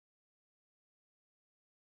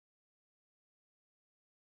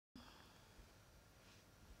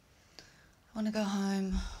I want to go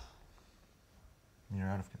home. You're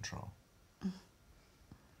out of control.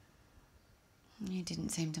 You didn't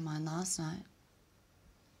seem to mind last night.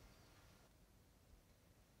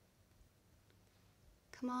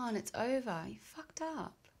 Come on, it's over. You fucked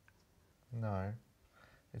up. No,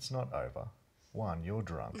 it's not over. One, you're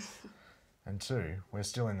drunk. And two, we're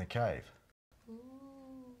still in the cave. Ooh,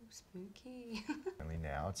 spooky. Only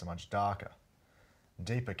now it's a much darker,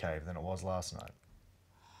 deeper cave than it was last night.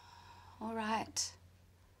 All right.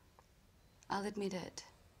 I'll admit it.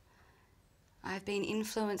 I've been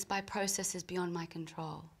influenced by processes beyond my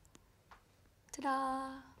control.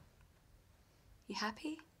 Ta-da! You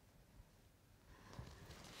happy?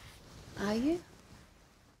 Are you?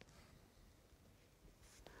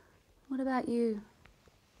 What about you?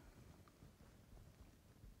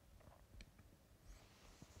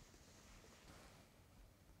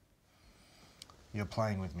 You're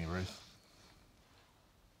playing with me, Ruth.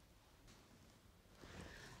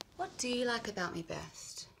 What do you like about me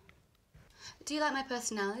best? Do you like my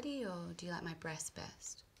personality or do you like my breasts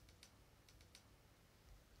best?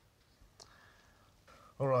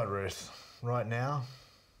 All right, Ruth. Right now,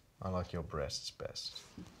 I like your breasts best.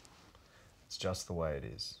 It's just the way it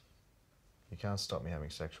is. You can't stop me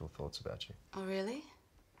having sexual thoughts about you. Oh, really?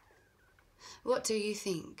 What do you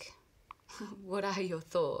think? What are your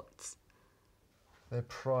thoughts? They're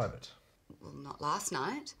private. Well, not last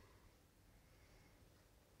night.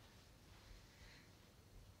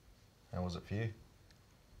 How was it for you?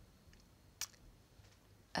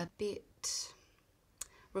 A bit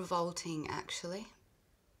revolting, actually.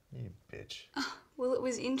 You bitch. Oh, well, it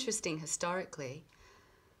was interesting historically.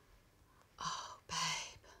 Oh,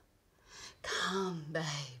 babe. Come, babe.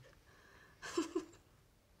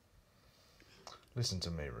 Listen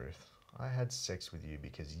to me, Ruth. I had sex with you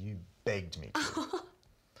because you begged me to.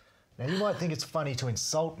 Now, you might think it's funny to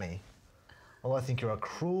insult me. Well, I think you're a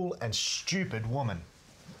cruel and stupid woman.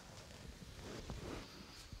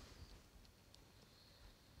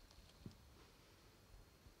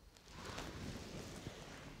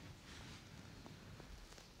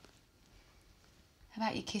 How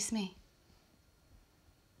about you kiss me?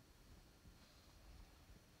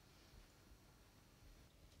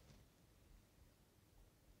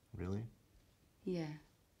 Really? Yeah.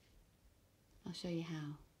 I'll show you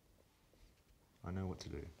how. I know what to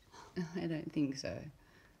do. I don't think so.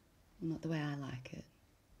 Not the way I like it.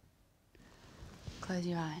 Close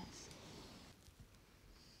your eyes.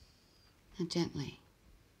 Now gently.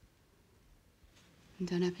 And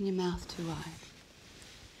don't open your mouth too wide.